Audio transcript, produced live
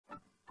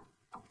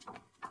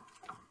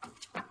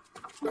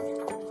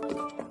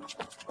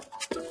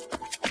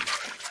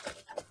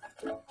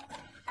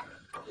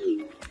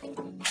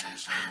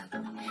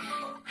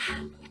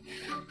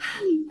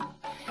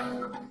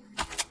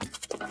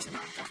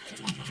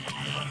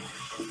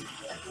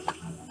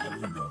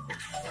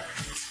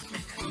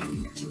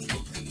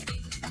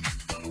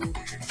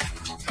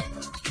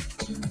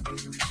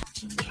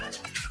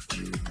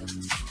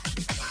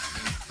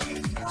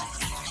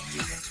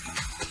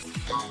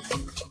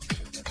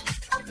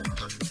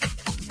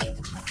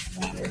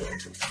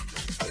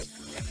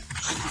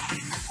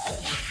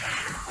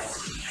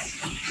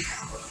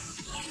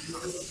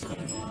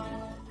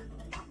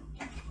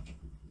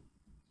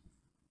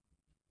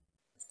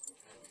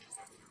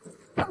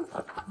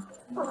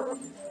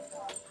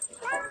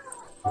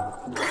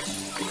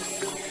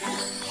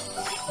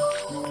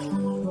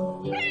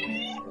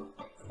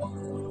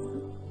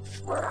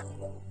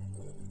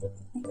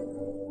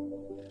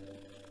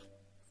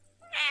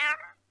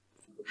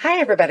Hi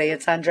everybody,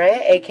 it's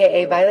Andrea,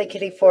 aka Violet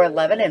Kitty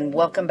 411, and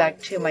welcome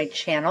back to my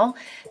channel.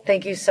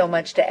 Thank you so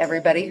much to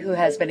everybody who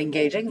has been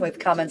engaging with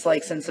comments,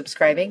 likes, and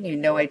subscribing. You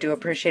know I do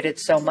appreciate it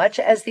so much,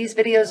 as these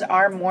videos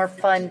are more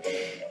fun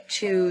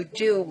to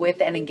do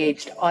with an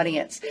engaged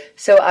audience.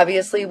 So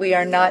obviously we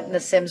are not in The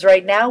Sims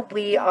right now.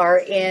 We are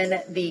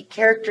in the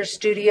character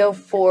studio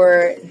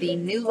for the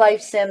new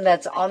life sim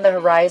that's on the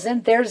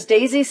horizon. There's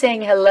Daisy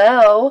saying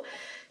hello.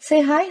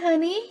 Say hi,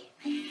 honey.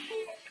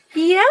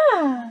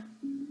 Yeah.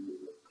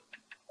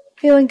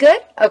 Feeling good?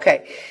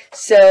 Okay,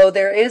 so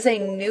there is a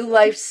new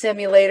life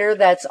simulator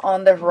that's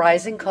on the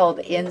horizon called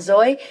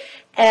inZOI,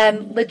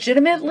 and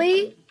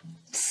legitimately,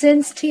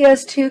 since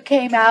TS2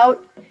 came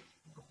out,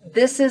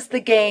 this is the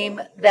game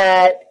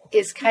that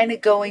is kind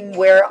of going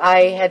where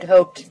I had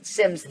hoped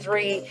Sims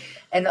 3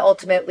 and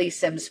ultimately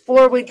Sims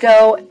 4 would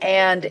go,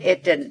 and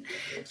it didn't.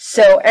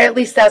 So at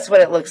least that's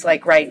what it looks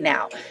like right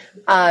now.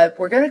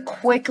 We're going to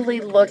quickly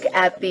look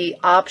at the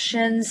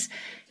options.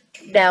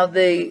 Now,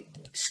 the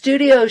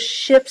Studio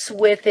ships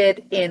with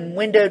it in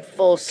windowed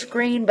full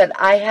screen, but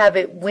I have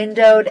it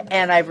windowed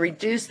and I've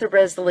reduced the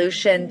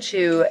resolution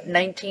to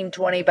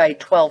 1920 by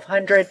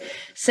 1200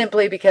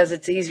 simply because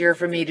it's easier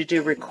for me to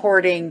do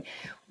recording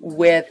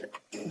with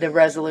the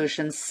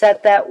resolution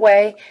set that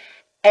way.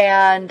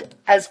 And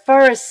as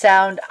far as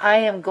sound, I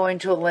am going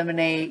to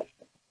eliminate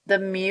the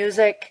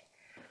music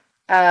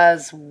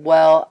as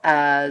well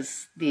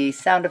as the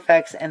sound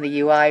effects and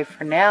the UI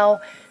for now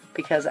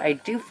because I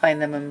do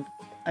find them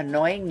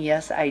annoying.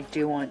 Yes, I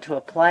do want to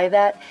apply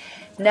that.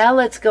 Now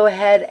let's go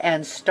ahead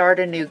and start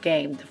a new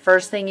game. The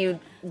first thing you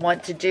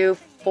want to do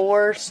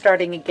for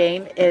starting a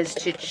game is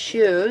to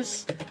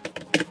choose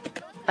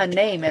a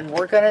name, and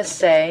we're going to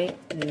say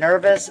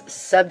Nervous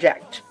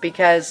Subject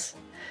because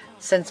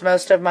since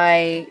most of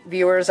my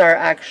viewers are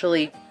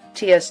actually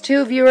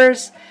TS2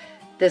 viewers,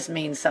 this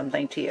means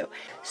something to you.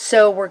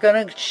 So we're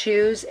going to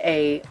choose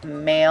a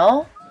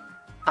male.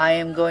 I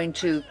am going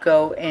to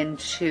go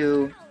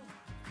into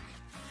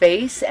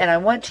face, and I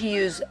want to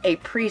use a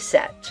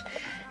preset.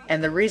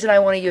 And the reason I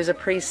want to use a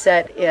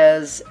preset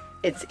is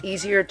it's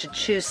easier to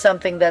choose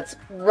something that's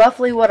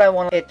roughly what I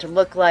want it to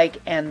look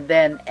like and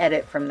then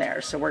edit from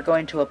there. So we're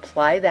going to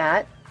apply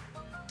that.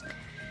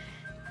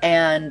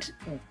 And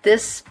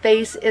this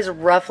face is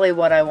roughly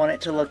what I want it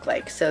to look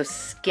like. So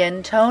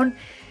skin tone,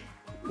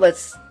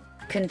 let's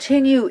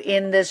continue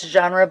in this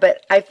genre,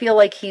 but I feel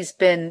like he's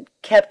been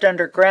kept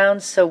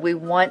underground, so we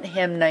want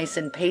him nice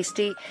and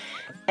pasty.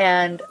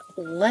 And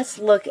let's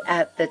look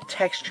at the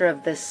texture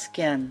of this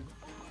skin.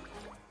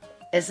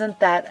 Isn't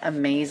that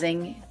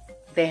amazing?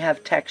 They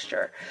have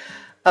texture.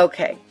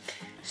 Okay,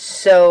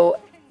 so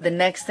the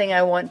next thing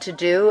I want to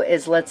do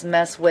is let's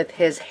mess with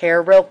his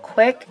hair real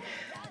quick.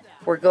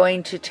 We're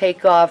going to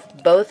take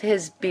off both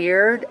his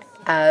beard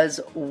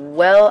as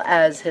well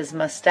as his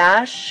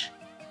mustache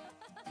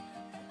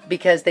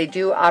because they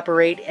do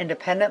operate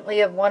independently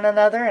of one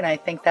another, and I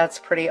think that's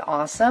pretty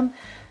awesome.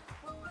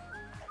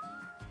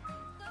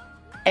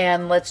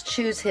 And let's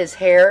choose his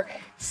hair.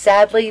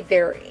 Sadly,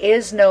 there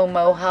is no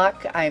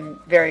mohawk. I'm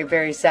very,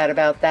 very sad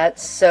about that.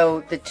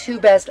 So the two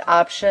best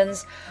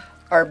options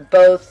are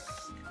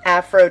both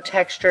afro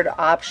textured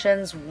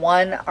options.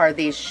 One are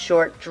these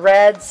short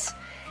dreads,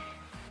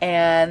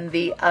 and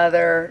the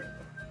other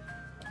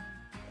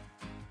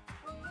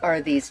are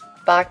these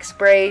box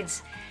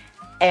braids.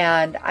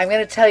 And I'm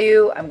going to tell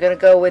you, I'm going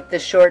to go with the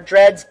short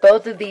dreads.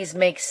 Both of these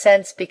make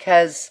sense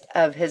because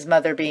of his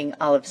mother being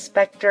Olive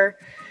Spectre.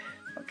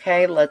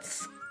 Okay,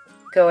 let's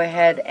go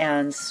ahead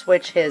and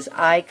switch his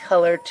eye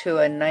color to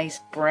a nice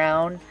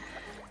brown.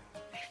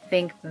 I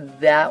think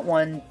that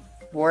one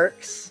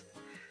works.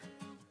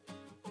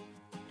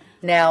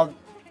 Now,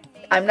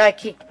 I'm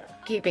not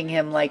keeping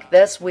him like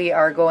this. We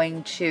are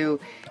going to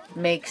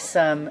make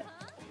some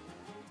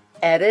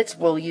edits.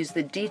 We'll use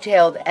the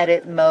detailed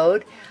edit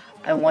mode.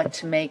 I want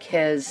to make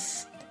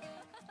his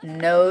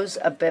nose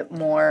a bit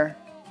more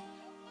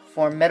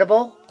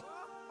formidable.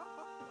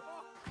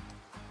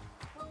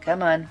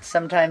 Come on,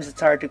 sometimes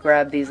it's hard to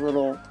grab these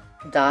little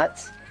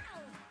dots.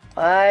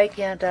 Why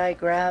can't I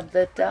grab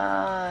the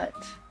dot?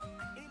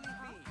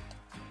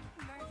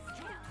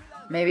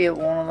 Maybe it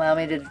won't allow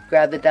me to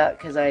grab the duck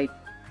because come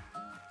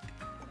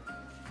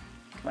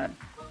on.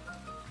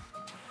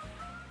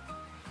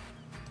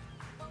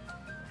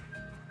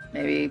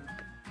 Maybe,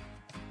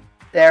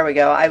 there we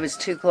go. I was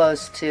too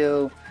close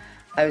to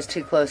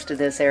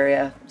this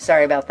area.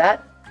 Sorry about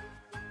that.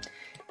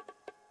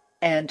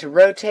 And to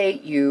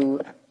rotate,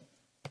 you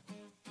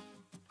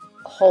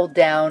hold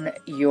down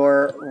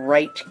your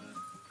right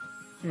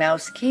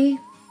mouse key.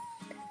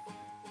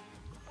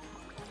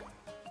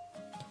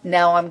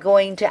 Now I'm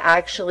going to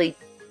actually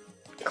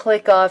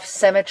click off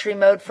symmetry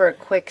mode for a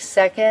quick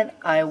second.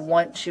 I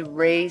want to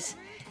raise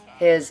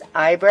his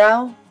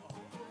eyebrow,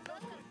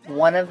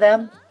 one of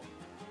them,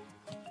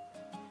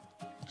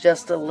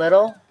 just a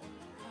little.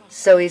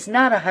 So he's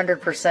not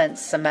 100%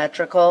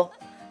 symmetrical,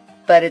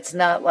 but it's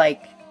not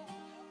like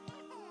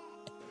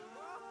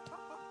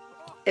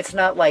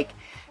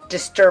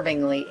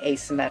disturbingly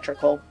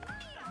asymmetrical.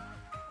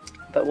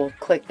 But we'll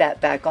click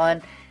that back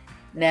on.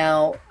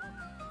 Now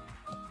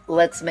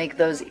let's make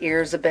those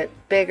ears a bit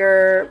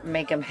bigger,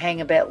 make them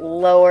hang a bit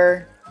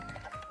lower.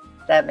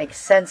 That makes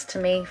sense to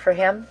me for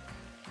him.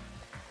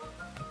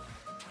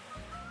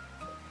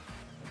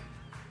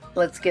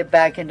 Let's get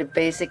back into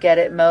basic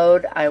edit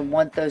mode. I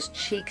want those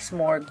cheeks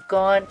more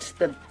gaunt,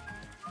 the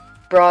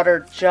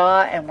broader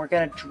jaw, and we're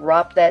going to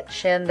drop that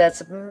chin.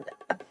 That's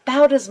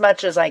about as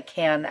much as I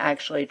can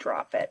actually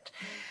drop it.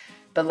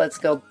 But let's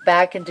go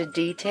back into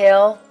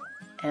detail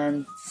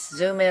and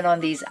zoom in on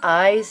these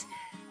eyes.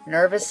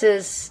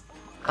 Nervous's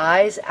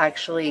eyes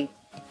actually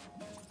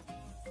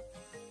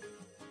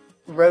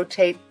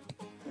rotate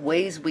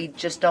ways we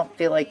just don't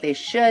feel like they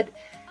should.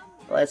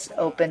 Let's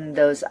open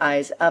those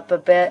eyes up a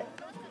bit.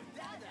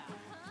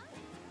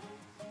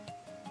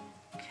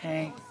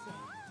 Okay.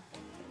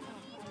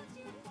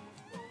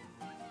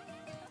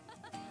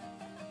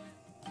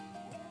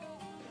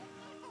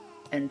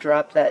 And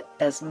drop that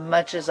as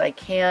much as I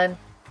can.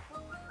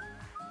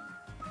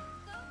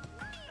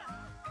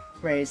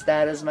 Raise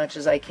that as much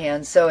as I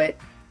can. So it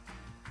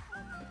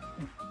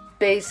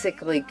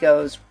basically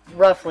goes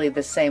roughly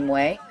the same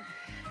way.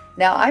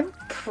 Now I'm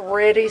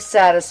pretty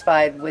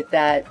satisfied with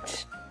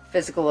that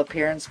physical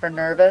appearance for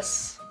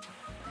Nervous.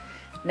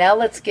 Now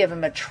let's give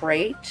him a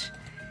trait.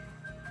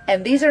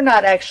 And these are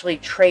not actually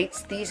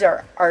traits, these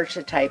are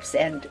archetypes.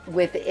 And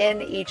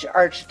within each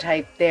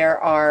archetype there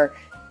are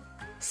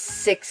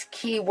 6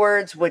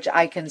 keywords, which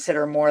I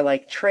consider more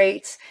like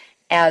traits,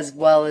 as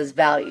well as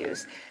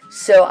values.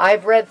 So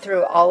I've read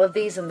through all of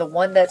these, and the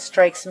one that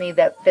strikes me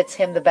that fits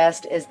him the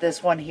best is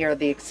this one here,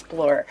 the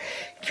Explorer.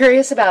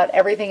 Curious about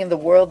everything in the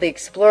world, the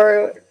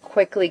Explorer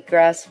quickly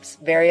grasps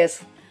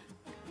various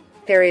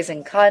theories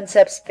and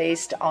concepts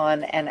based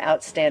on an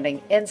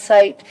outstanding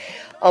insight,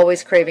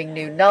 always craving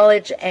new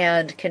knowledge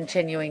and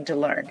continuing to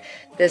learn.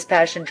 This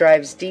passion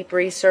drives deep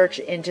research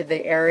into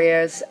the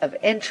areas of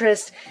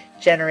interest,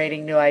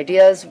 generating new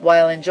ideas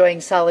while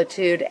enjoying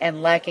solitude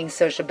and lacking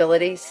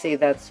sociability. See,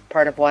 that's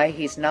part of why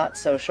he's not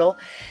social.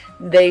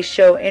 They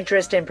show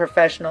interest in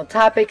professional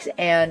topics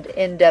and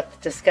in-depth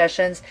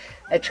discussions.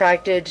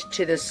 Attracted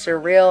to the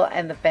surreal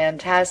and the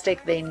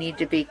fantastic, they need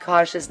to be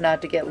cautious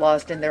not to get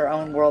lost in their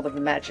own world of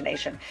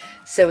imagination.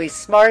 So he's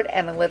smart,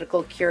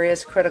 analytical,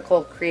 curious,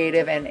 critical,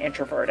 creative, and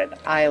introverted.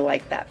 I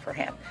like that for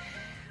him.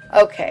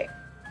 Okay,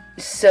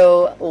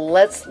 so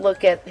let's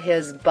look at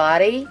his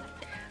body.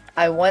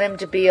 I want him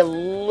to be a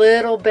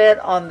little bit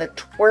on the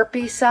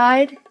twerpy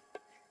side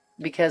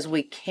because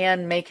we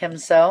can make him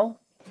so.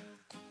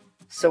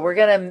 So we're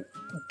going to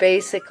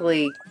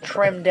basically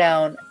trim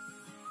down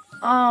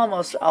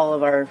almost all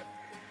of our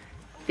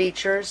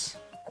features.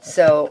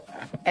 So,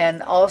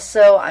 and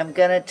also I'm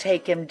going to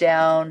take him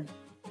down.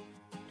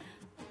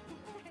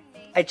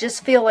 I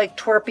just feel like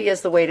twerpy is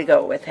the way to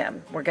go with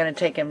him. We're going to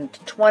take him to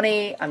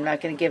 20. I'm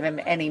not going to give him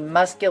any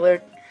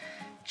musculature.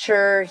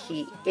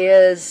 He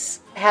has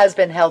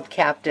been held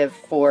captive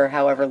for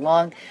however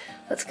long.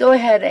 Let's go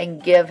ahead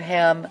and give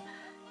him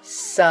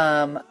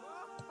some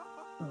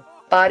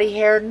body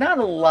hair. Not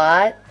a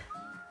lot.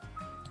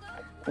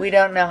 We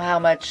don't know how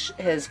much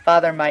his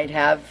father might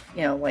have,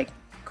 you know, like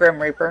Grim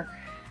Reaper.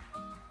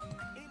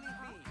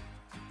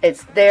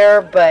 It's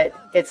there, but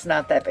it's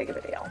not that big of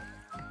a deal.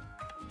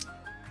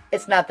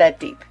 It's not that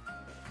deep.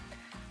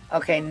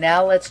 Okay,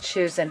 now let's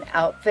choose an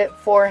outfit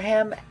for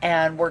him,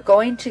 and we're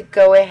going to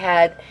go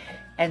ahead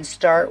and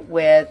start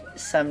with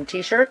some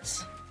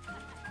t-shirts.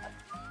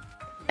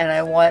 And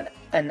I want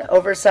an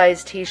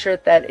oversized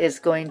t-shirt that is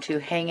going to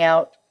hang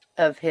out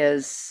of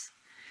his,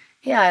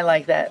 yeah, I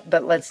like that,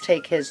 but let's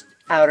take his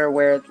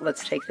outerwear.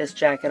 Let's take this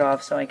jacket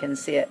off so I can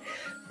see it.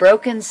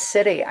 Broken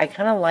City, I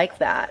kind of like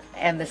that.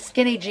 And the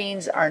skinny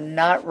jeans are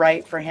not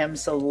right for him,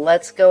 so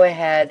let's go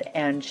ahead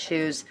and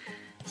choose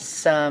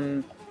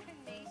some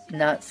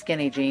not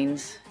skinny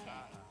jeans.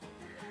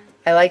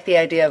 I like the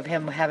idea of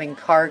him having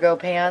cargo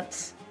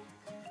pants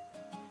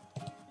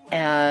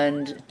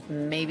and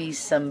maybe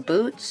some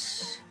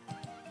boots.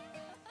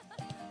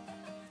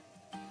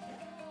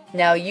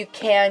 Now you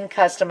can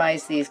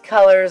customize these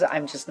colors.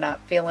 I'm just not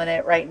feeling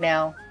it right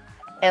now.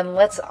 And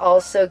let's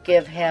also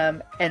give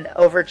him an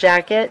over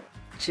jacket.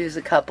 choose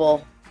a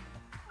couple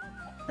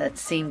that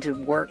seem to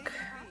work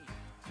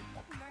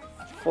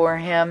for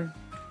him.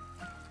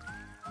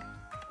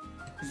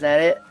 Is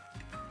that it?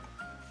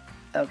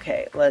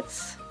 Okay,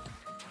 let's...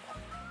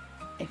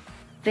 I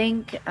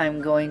think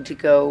I'm going to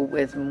go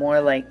with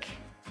more like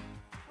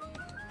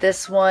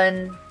this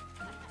one.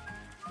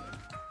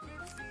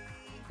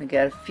 We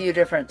got a few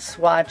different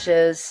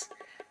swatches,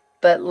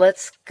 but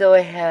let's go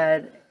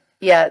ahead.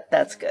 Yeah,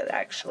 that's good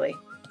actually.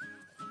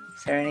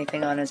 Is there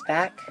anything on his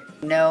back?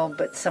 No,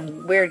 but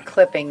some weird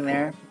clipping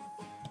there.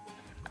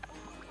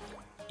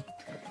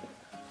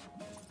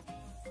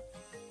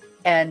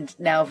 And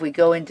now if we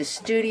go into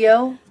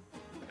studio,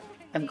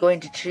 I'm going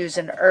to choose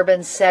an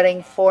urban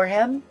setting for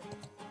him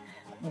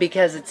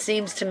because it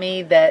seems to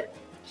me that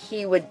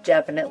he would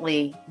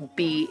definitely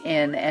be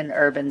in an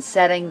urban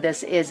setting.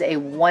 This is a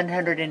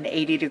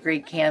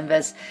 180-degree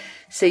canvas,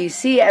 so you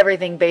see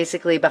everything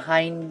basically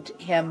behind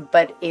him,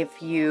 but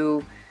if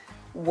you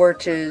were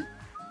to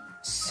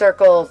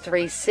circle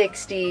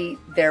 360,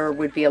 there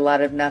would be a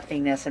lot of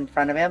nothingness in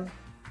front of him.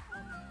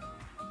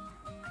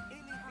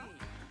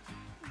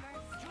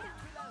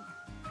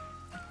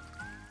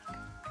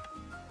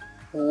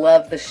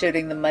 Love the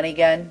shooting the money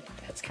gun.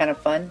 That's kind of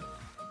fun.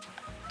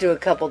 Do a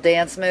couple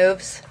dance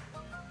moves.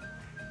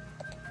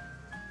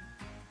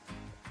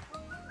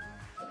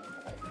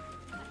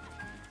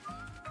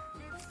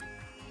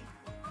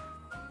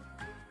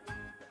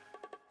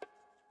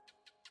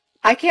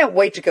 I can't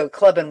wait to go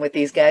clubbing with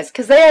these guys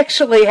because they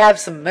actually have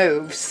some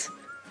moves.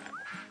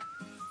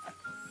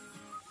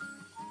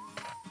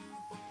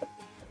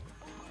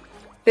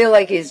 Feel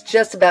like he's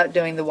just about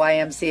doing the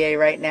YMCA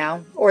right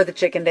now, or the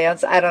chicken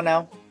dance, I don't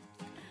know.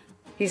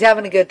 He's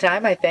having a good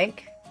time, I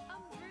think.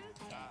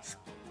 Let's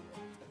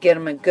get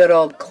him a good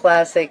old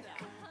classic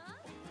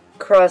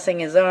crossing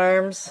his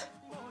arms.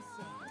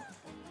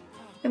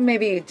 And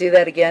maybe do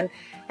that again.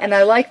 And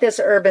I like this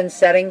urban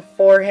setting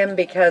for him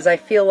because I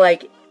feel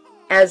like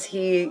as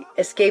he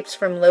escapes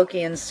from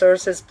Loki and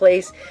Source's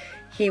place,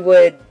 he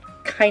would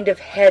kind of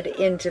head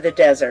into the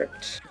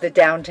desert, the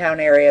downtown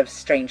area of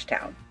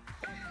Strangetown.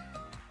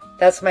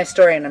 That's my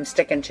story and I'm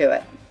sticking to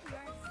it.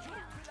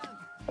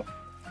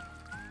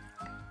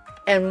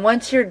 And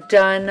once you're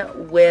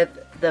done with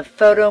the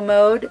photo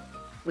mode,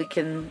 we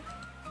can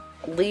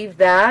leave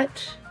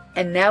that.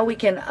 And now we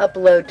can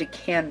upload to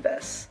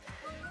Canvas.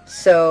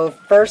 So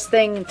first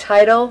thing,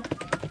 title,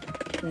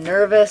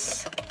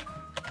 nervous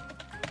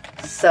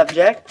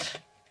subject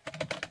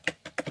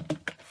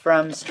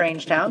from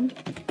Strangetown.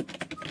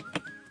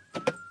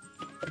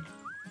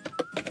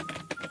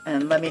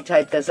 And let me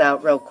type this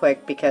out real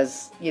quick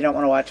because you don't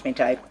want to watch me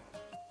type.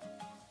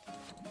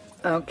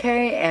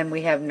 Okay, and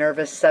we have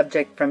nervous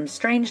subject from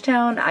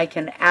Strangetown. I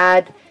can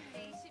add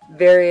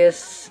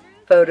various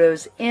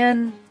photos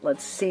in.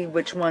 Let's see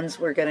which ones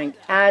we're going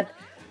to add.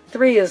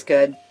 3 is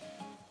good.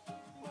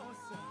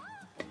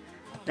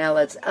 Now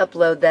let's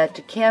upload that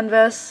to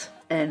Canvas.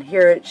 And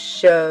here it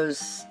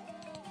shows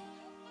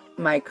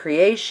my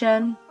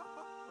creation.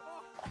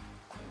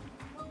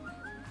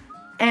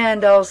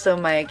 And also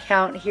my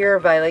account here,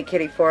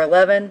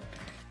 VioletKitty411.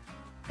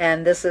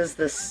 And this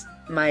is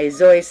my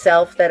Zoe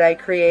self that I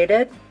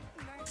created.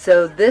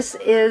 So this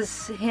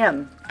is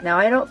him. Now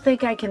I don't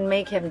think I can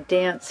make him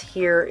dance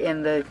here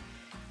in the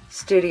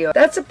studio.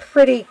 That's a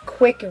pretty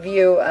quick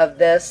view of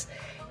this.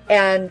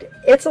 And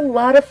it's a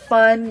lot of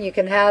fun. You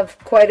can have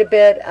quite a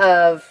bit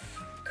of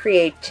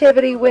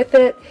creativity with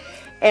it.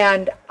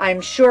 And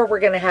I'm sure we're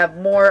going to have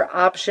more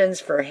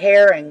options for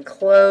hair and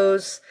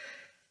clothes,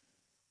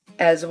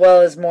 as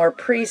well as more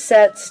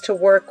presets to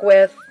work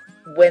with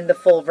when the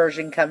full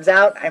version comes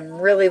out.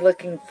 I'm really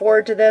looking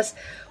forward to this.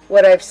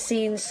 What I've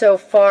seen so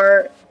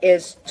far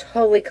is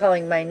totally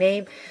calling my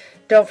name.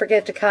 Don't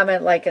forget to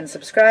comment, like, and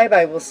subscribe.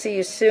 I will see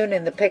you soon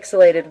in the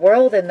pixelated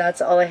world, and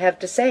that's all I have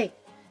to say.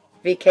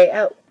 VK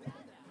out.